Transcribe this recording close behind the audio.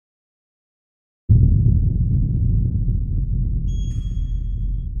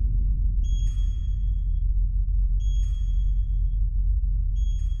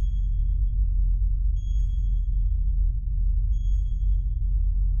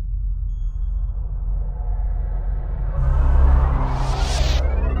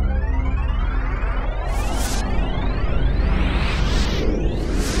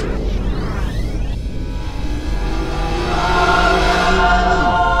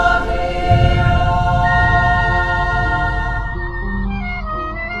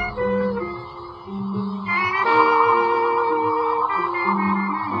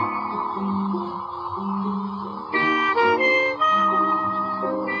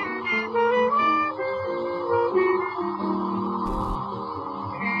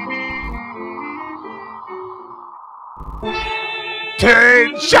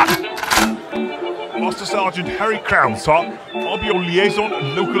Attention! Master Sergeant Harry Crowne, sir. I'll be your liaison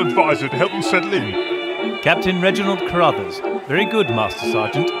and local advisor to help you settle in. Captain Reginald Carruthers. Very good, Master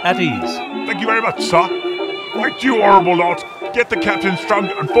Sergeant. At ease. Thank you very much, sir. Right, you horrible lot. Get the captain strung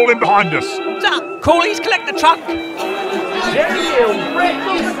and fall in behind us. Sir, Corley's collect the trunk. Jerry Hill, fresh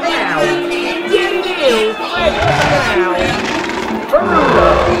from the clouds. Jerry Hill, fresh from the clouds.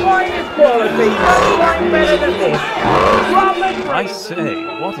 Bermuda, finest quality, no one better than this. I say,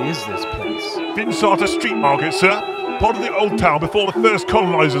 what is this place? Vinsarta Street Market, sir. Part of the old town before the first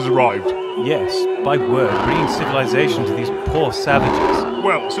colonisers arrived. Yes, by word, bringing civilization to these poor savages.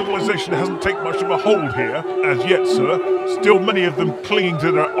 Well, civilization hasn't taken much of a hold here, as yet, sir. Still many of them clinging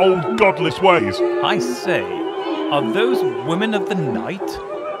to their old godless ways. I say, are those women of the night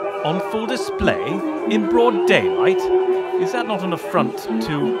on full display in broad daylight? Is that not an affront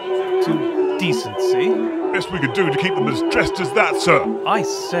to decency? Best we could do to keep them as dressed as that, sir. I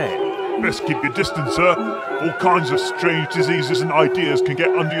say. Best keep your distance, sir. All kinds of strange diseases and ideas can get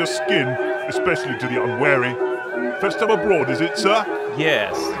under your skin, especially to the unwary. First time abroad, is it, sir?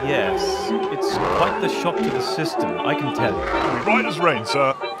 Yes. It's quite the shock to the system, I can tell you. Right as rain,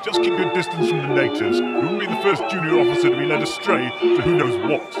 sir. Just keep your distance from the natives. You wouldn't be the first junior officer to be led astray to who knows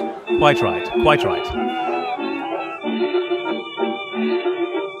what. Quite right.